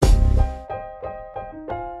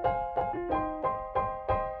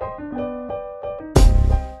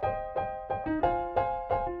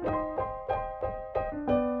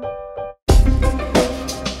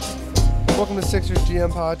Welcome to Sixers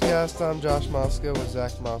GM Podcast. I'm Josh Moscow with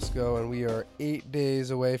Zach Moscow, and we are 8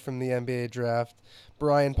 days away from the NBA draft.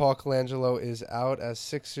 Brian Paul Colangelo is out as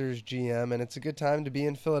Sixers GM, and it's a good time to be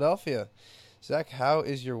in Philadelphia. Zach, how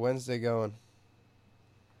is your Wednesday going?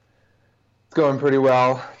 It's going pretty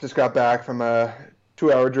well. Just got back from a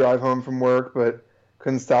 2-hour drive home from work, but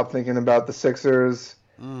couldn't stop thinking about the Sixers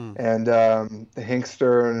and the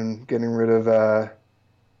Hinkster and getting rid of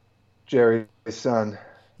Jerry's son.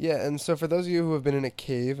 Yeah, and so for those of you who have been in a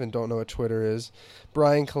cave and don't know what Twitter is,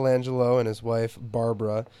 Brian Colangelo and his wife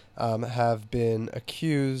Barbara have been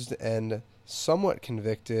accused and somewhat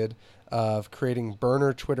convicted of creating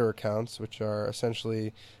burner Twitter accounts, which are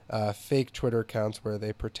essentially fake Twitter accounts where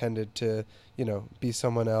they pretended to, be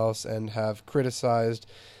someone else and have criticized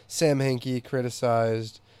Sam Hinkie,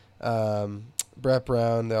 criticized Brett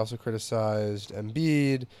Brown. They also criticized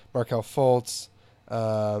Embiid, Markelle Fultz.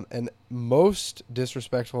 And most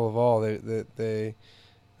disrespectful of all,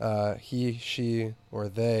 he, she, or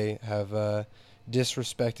they have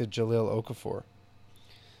disrespected Jahlil Okafor.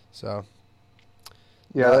 So,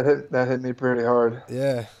 yeah, that hit me pretty hard.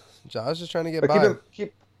 Yeah, Josh just trying to get by.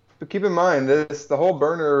 Keep in mind the whole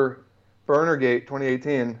Burnergate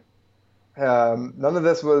 2018. None of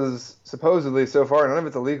this was supposedly so far. None of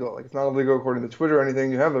it's illegal. Like, it's not illegal according to Twitter or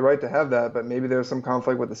anything. You have the right to have that, but maybe there's some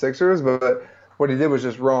conflict with the Sixers. But what he did was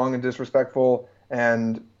just wrong and disrespectful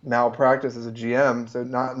and malpractice as a GM, so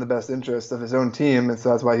not in the best interest of his own team, and so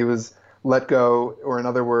that's why he was let go, or in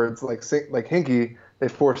other words, like Hinkie, they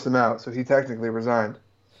forced him out, so he technically resigned.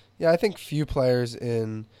 Yeah, I think few players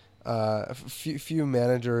few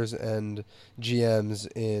managers and GMs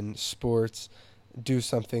in sports do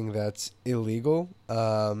something that's illegal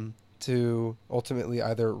to ultimately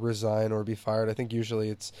either resign or be fired. I think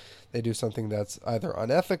usually they do something that's either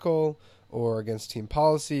unethical or against team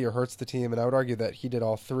policy or hurts the team. And I would argue that he did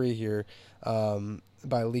all three here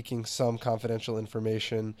by leaking some confidential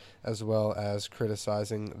information as well as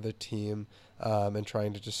criticizing the team and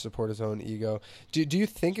trying to just support his own ego. Do you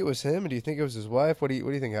think it was him? Do you think it was his wife? What do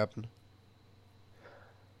you think happened?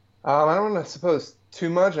 I don't want to suppose too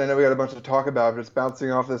much. I know we got a bunch to talk about, but just bouncing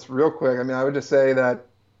off this real quick. I mean, I would just say that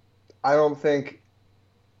I don't think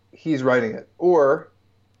he's writing it. Or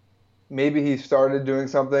maybe he started doing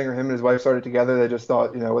something, or him and his wife started together. They just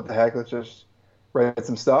thought, what the heck, let's just write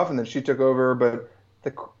some stuff. And then she took over. But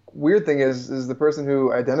the weird thing is the person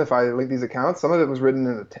who identified, linked these accounts, some of it was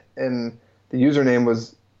written in the username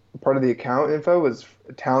was part of the account info was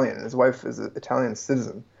Italian. And his wife is an Italian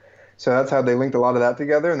citizen. So that's how they linked a lot of that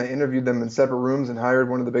together. And they interviewed them in separate rooms and hired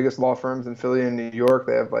one of the biggest law firms in Philly and New York.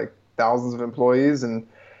 They have like thousands of employees. And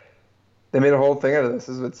they made a whole thing out of this.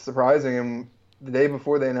 It's surprising. And the day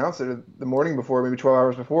before they announced it, the morning before, maybe 12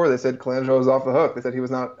 hours before, they said Colangelo was off the hook. They said he was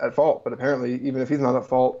not at fault. But apparently, even if he's not at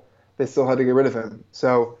fault, they still had to get rid of him.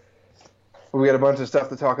 So we got a bunch of stuff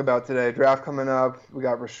to talk about today. Draft coming up. We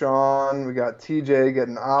got Richaun. We got TJ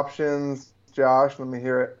getting options. Josh, let me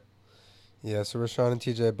hear it. Yeah, so Richaun and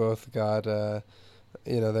TJ both got,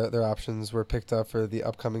 their options were picked up for the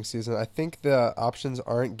upcoming season. I think the options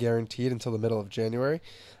aren't guaranteed until the middle of January.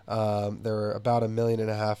 They're about $1.5 million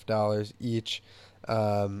each.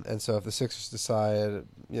 And so if the Sixers decide,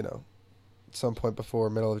 at some point before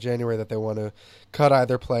middle of January that they want to cut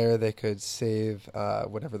either player, they could save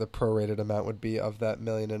whatever the prorated amount would be of that $1.5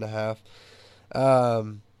 million.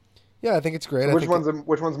 Yeah, I think it's great. So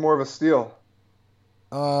which one's more of a steal?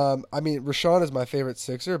 Richaun is my favorite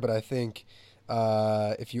Sixer, but I think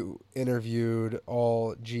if you interviewed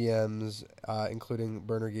all GMs, including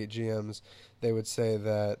Burnergate GMs, they would say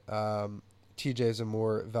that TJ is a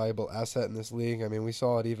more valuable asset in this league. I mean, we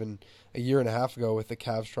saw it even a year and a half ago with the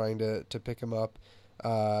Cavs trying to pick him up.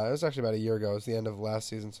 It was actually about a year ago. It was the end of last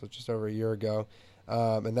season, so just over a year ago.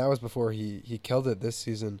 And that was before he killed it this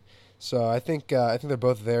season. So I think they're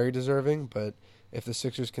both very deserving, but if the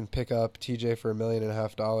Sixers can pick up TJ for $1.5 million,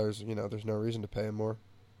 there's no reason to pay him more.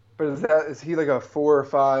 But is he like a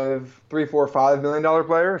 $3-4-5 million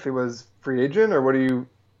player if he was free agent, or what do you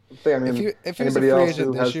think? I mean, if he was a free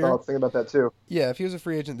agent this year, thoughts, think about that too. Yeah, if he was a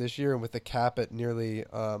free agent this year and with the cap at nearly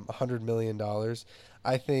 $100 million,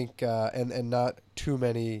 I think, and not too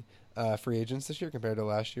many free agents this year compared to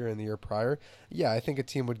last year and the year prior. Yeah, I think a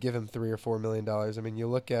team would give him $3 or $4 million. I mean, you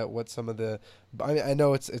look at what some of I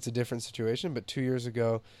know it's a different situation, but 2 years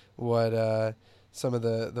ago, what some of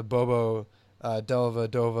the Bobo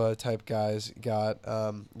Dellavedova type guys got,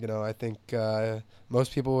 I think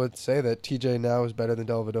most people would say that TJ now is better than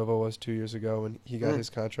Dellavedova was 2 years ago when he got his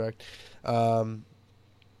contract. And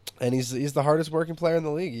he's the hardest working player in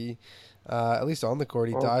the league. He, at least on the court,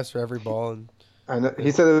 he dives for every ball and I know, Yeah.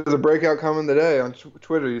 he said there's a breakout coming today on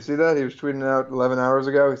Twitter. You see that? He was tweeting out 11 hours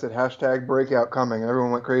ago. He said hashtag breakout coming.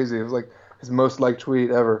 Everyone went crazy. It was like his most liked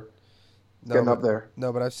tweet ever. It's No, getting but up there.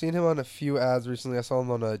 no, but I've seen him on a few ads recently. I saw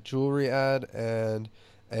him on a jewelry ad and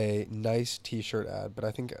a nice T-shirt ad. But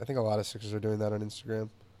I think a lot of Sixers are doing that on Instagram.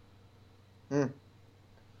 Hmm.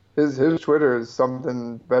 His Twitter is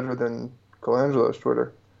something better than Colangelo's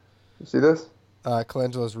Twitter. You see this?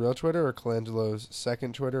 Colangelo's real Twitter or Colangelo's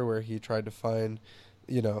second Twitter, where he tried to find,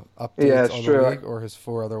 Yeah, updates it's on the true. league, or his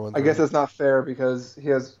four other ones I where guess he, that's not fair because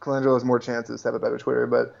Colangelo has more chances to have a better Twitter.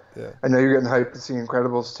 But yeah, I know you're getting hyped to see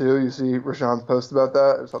Incredibles too. You see Rashawn's post about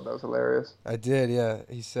that. I just thought that was hilarious. I did, yeah.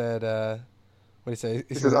 He said, what did he say?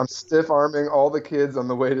 He He's says, gonna, "I'm stiff arming all the kids on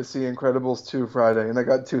the way to see Incredibles 2 Friday," and I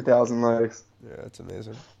got 2,000 likes. yeah, that's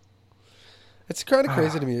amazing. It's kind of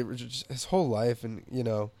crazy to me, just his whole life, and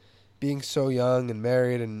being so young and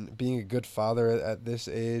married and being a good father at this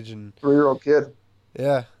age, and 3-year-old kid.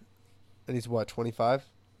 yeah, and he's what, 25?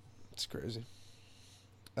 It's crazy.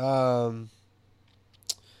 Um,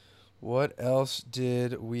 what else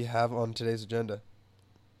did we have on today's agenda?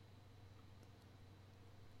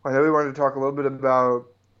 I know we wanted to talk a little bit about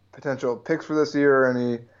potential picks for this year,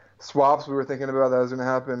 any swaps we were thinking about that was going to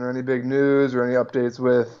happen, or any big news, or any updates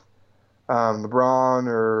with LeBron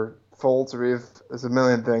or Fultz, or if there's a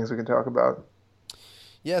million things we can talk about.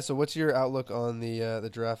 Yeah, so what's your outlook on the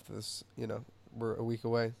draft? We're a week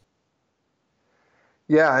away.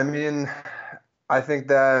 Yeah, I mean, I think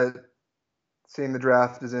that seeing the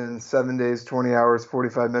draft is in 7 days, 20 hours,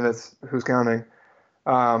 45 minutes. Who's counting?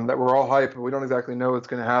 That we're all hyped, but we don't exactly know what's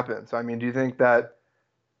going to happen. So, I mean, do you think that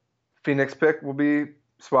Phoenix pick will be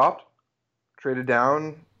swapped, traded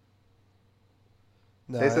down?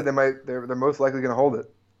 They No, said they might. They're most likely going to hold it.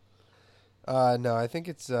 no, I think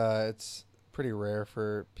it's pretty rare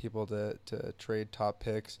for people to trade top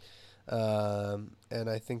picks, and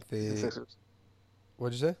I think The the Sixers.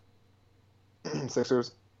 what'd you say?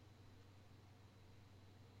 Sixers.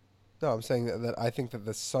 No, I'm saying that I think that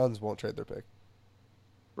the Suns won't trade their pick.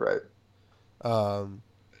 Right. Um,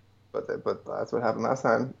 But that's what happened last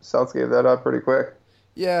time. Celtics gave that up pretty quick.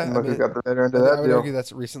 yeah, And I look who mean, got the better end of I that would argue deal.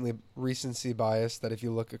 that's recency bias. That if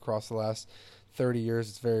you look across the last 30 years,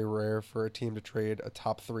 it's very rare for a team to trade a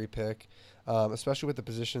top three pick, especially with the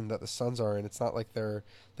position that the Suns are in. It's not like they're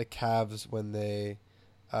the Cavs when they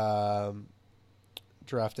um,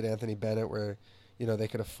 drafted Anthony Bennett, where they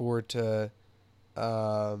could afford to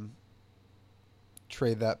um,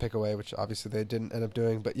 trade that pick away, which obviously they didn't end up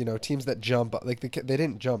doing. But teams that jump, like they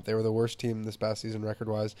didn't jump. They were the worst team this past season record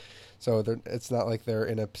wise. So it's not like they're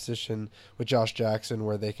in a position with Josh Jackson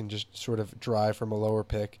where they can just sort of drive from a lower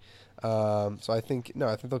pick. So I think no,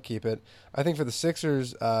 I think they'll keep it. I think for the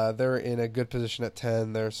Sixers, they're in a good position at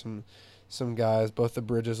 10. There's some guys. Both the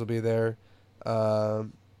Bridges will be there.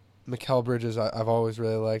 Um, Mikal Bridges, I've always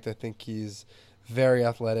really liked. I think he's very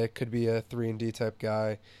athletic. Could be a 3-and-D type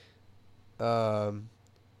guy. Um,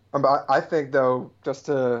 I think though, just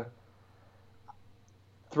to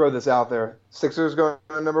throw this out there, Sixers going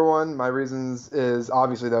to number one. My reasons is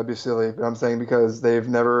obviously that would be silly, but I'm saying because they've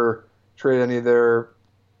never traded any of their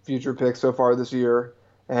future picks so far this year,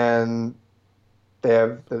 and they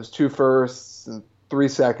have those two firsts and 3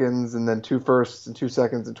 seconds, and then two firsts and 2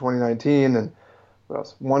 seconds in 2019, and what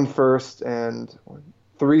else? One first and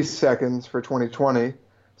 3 seconds for 2020.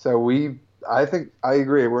 So I think I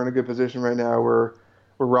agree. We're in a good position right now. We're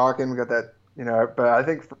rocking. We got that, but I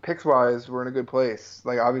think for picks wise, we're in a good place.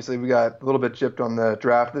 Like obviously we got a little bit gypped on the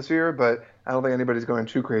draft this year, but I don't think anybody's going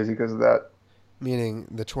too crazy because of that. Meaning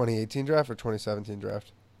the 2018 draft or 2017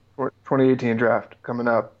 draft? 2018 draft coming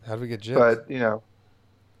up, How did we get gypped? but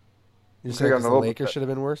You're we could saying have because gotten a the little Lakers bit. should have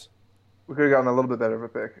been worse? We could have gotten a little bit better of a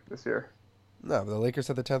pick this year. No, but the Lakers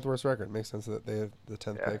had the 10th worst record. It makes sense that they have the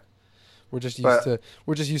 10th Yeah, pick. We're just used but to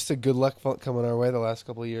we're just used to good luck coming our way the last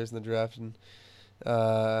couple of years in the draft, and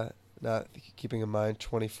uh, not keeping in mind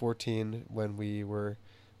 2014 when we were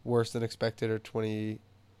worse than expected, or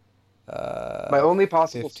my only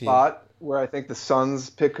possible 2015. spot where I think the Suns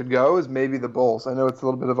pick could go is maybe the Bulls. I know it's a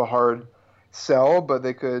little bit of a hard sell, but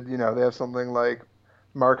they could, they have something like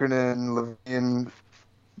Markkanen, Levine,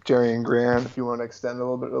 Jerry and Grant, if you want to extend a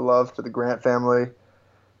little bit of love to the Grant family.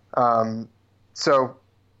 Um, so,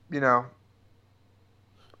 you know,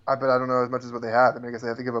 but I don't know as much as what they have. I mean, I guess they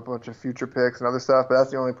have to give up a bunch of future picks and other stuff, but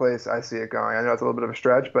that's the only place I see it going. I know it's a little bit of a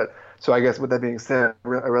stretch, but so I guess with that being said, I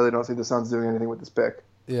really don't see the Suns doing anything with this pick.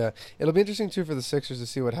 Yeah, it'll be interesting too for the Sixers to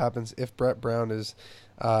see what happens if Brett Brown is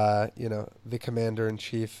the commander in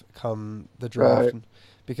chief come the draft, Right.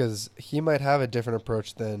 because he might have a different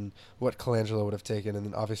approach than what Colangelo would have taken, and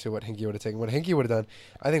then obviously what Hinkie would have taken. What Hinkie would have done,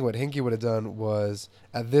 I think, what Hinkie would have done was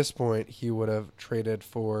at this point he would have traded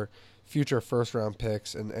for future first round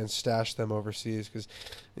picks and stashed them overseas because,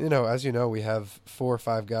 as you know, we have 4 or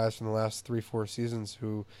 5 guys from the last 3-4 seasons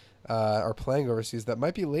who are playing overseas that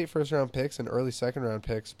might be late first round picks and early second round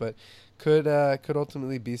picks, but could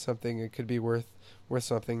ultimately be something. It could be worth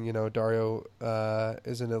something. Dario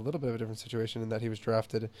is in a little bit of a different situation in that he was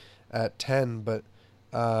drafted at 10, but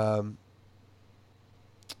 10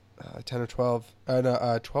 or 12,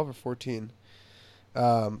 no, 12 or 14.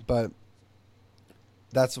 But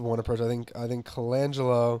that's one approach. I think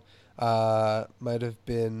Colangelo might have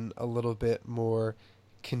been a little bit more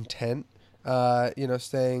content,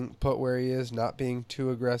 staying put where he is, not being too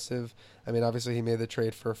aggressive. I mean, obviously he made the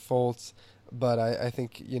trade for Fultz, but I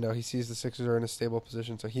think he sees the Sixers are in a stable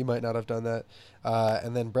position, so he might not have done that.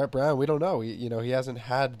 And then Brett Brown, we don't know. He hasn't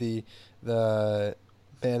had the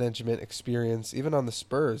management experience, even on the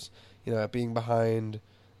Spurs. Being behind,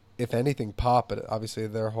 if anything, Pop, but obviously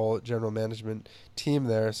their whole general management team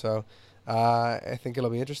there. So I think it'll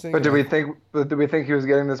be interesting. But And did we think he was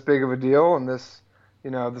getting this big of a deal and this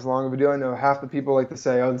long of a deal? I know half the people like to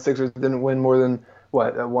say, oh, the Sixers didn't win more than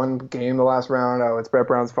one game the last round. Oh, it's Brett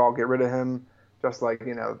Brown's fault. Get rid of him. Just like,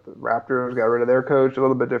 the Raptors got rid of their coach. A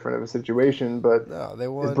little bit different of a situation, but no, they is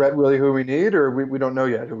won. Brett really who we need, or we don't know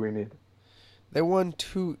yet who we need? They won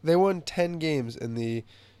 10 games in the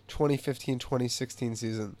 2015-2016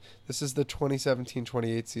 season. This is the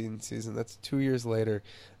 2017-2018 season. That's 2 years later.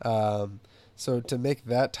 So to make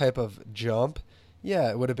that type of jump, yeah,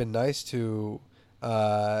 it would have been nice to,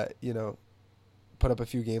 put up a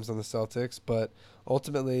few games on the Celtics, but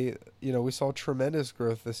ultimately, we saw tremendous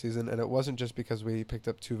growth this season, and it wasn't just because we picked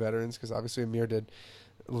up 2 veterans, because obviously Amir did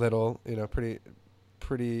little, pretty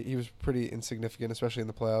he was pretty insignificant, especially in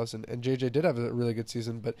the playoffs, and JJ did have a really good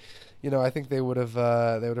season, but I think they would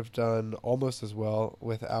have done almost as well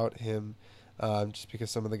without him, just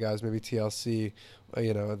because some of the guys, maybe TLC,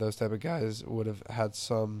 those type of guys would have had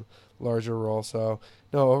some larger role. So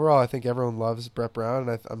no, overall I think everyone loves Brett Brown,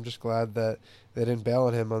 and I'm just glad that they didn't bail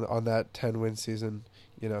on him on that 10-win season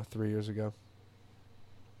 3 years ago.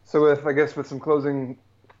 So with some closing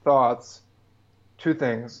thoughts, two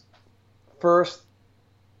things. First,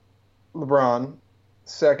 LeBron.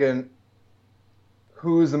 Second,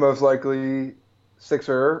 who's the most likely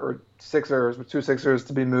Sixer or Sixers with two Sixers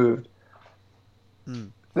to be moved Hmm.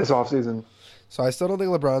 this offseason? So I still don't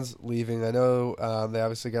think LeBron's leaving. I know they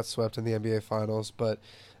obviously got swept in the NBA Finals, but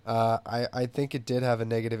I think it did have a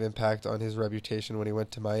negative impact on his reputation when he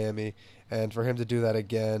went to Miami, and for him to do that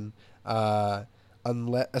again,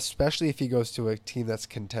 especially if he goes to a team that's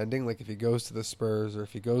contending, like if he goes to the Spurs or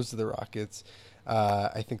if he goes to the Rockets,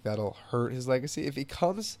 I think that'll hurt his legacy. If he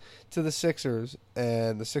comes to the Sixers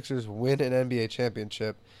and the Sixers win an NBA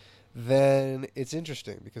championship, then it's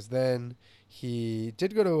interesting because then he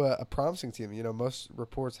did go to a promising team. Most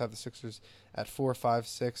reports have the Sixers at 4, 5,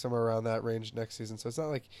 6, somewhere around that range next season. So it's not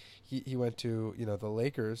like he went to the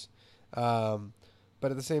Lakers, but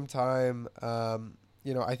at the same time,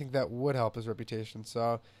 I think that would help his reputation.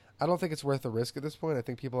 So I don't think it's worth the risk at this point. I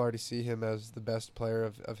think people already see him as the best player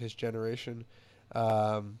of his generation.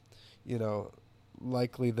 Um, you know,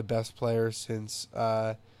 Likely the best player since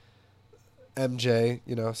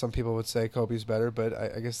MJ. Some people would say Kobe's better, but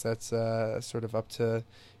I guess that's sort of up to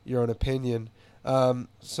your own opinion.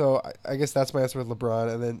 So I guess that's my answer with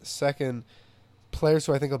LeBron. And then second, players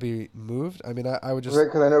who I think will be moved. I mean, I would just.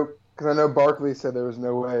 Because I know Barkley said there was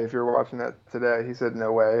no way. If you're watching that today, he said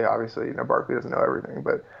no way. Obviously, Barkley doesn't know everything,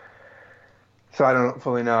 but so I don't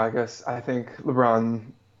fully know. I think LeBron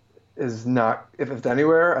is not. If it's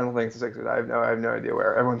anywhere, I don't think it's the Sixers. I have no idea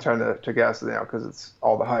where. Everyone's trying to guess now because it's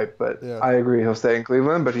all the hype. But Yeah. I agree he'll stay in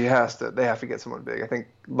Cleveland, but he has to. They have to get someone big. I think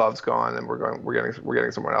Love's gone, and we're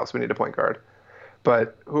getting someone else. We need a point guard.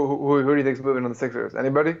 But who do you think's moving on the Sixers?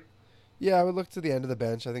 Anybody? Yeah, I would look to the end of the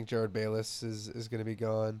bench. I think Jared Bayless is going to be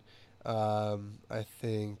gone. I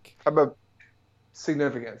think. How about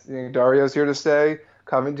significance? You think Dario's here to stay?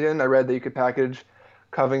 Covington? I read that you could package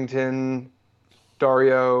Covington,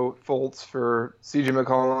 Dario, Fultz for CJ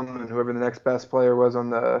McCollum and whoever the next best player was on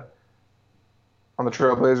the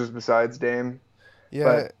Trailblazers besides Dame.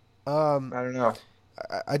 Yeah, But um, I don't know.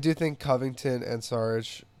 I do think Covington and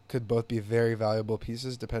Sarge could both be very valuable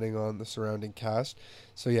pieces depending on the surrounding cast.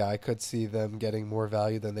 So yeah, I could see them getting more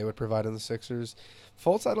value than they would provide in the Sixers.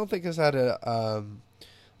 Fultz, I don't think has had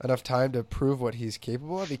enough time to prove what he's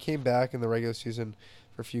capable of. He came back in the regular season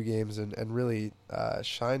for a few games and really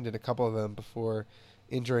shined in a couple of them before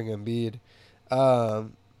injuring Embiid.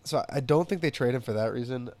 So I don't think they trade him for that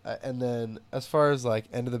reason. And then as far as like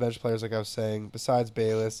end of the bench players, like I was saying, besides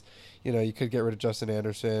Bayless, you could get rid of Justin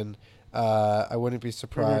Anderson. I wouldn't be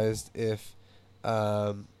surprised if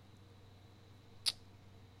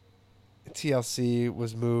TLC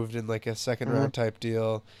was moved in like a second round type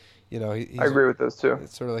deal. I agree with those two.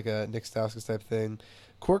 It's sort of like a Nick Stauskas type thing.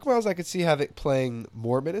 Korkmaz, I could see playing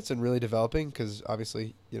more minutes and really developing because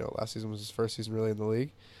obviously, last season was his first season really in the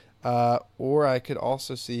league. Or I could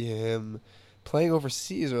also see him playing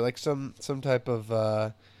overseas or like some type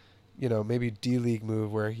of, maybe D-League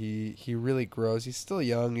move where he really grows. He's still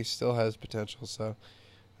young. He still has potential. So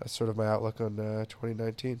that's sort of my outlook on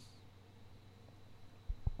 2019.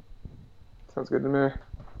 Sounds good to me.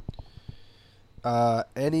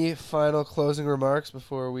 Any final closing remarks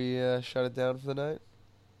before we shut it down for the night?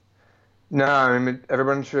 No, I mean,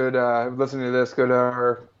 everyone should listen to this. Go to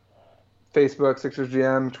our Facebook, Sixers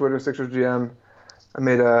GM, Twitter, Sixers GM. I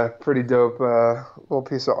made a pretty dope little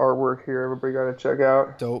piece of artwork here. Everybody got to check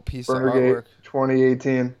out. Dope piece Burnergate of artwork.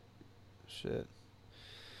 2018. Shit.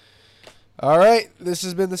 All right. This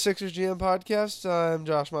has been the Sixers GM podcast. I'm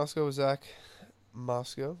Josh Moscow with Zach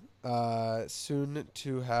Moscow. Soon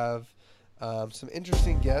to have some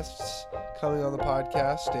interesting guests coming on the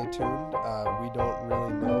podcast. Stay tuned. We don't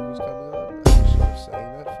really know who's coming on. I'm just sort of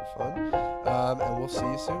saying that for fun. And we'll see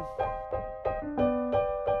you soon.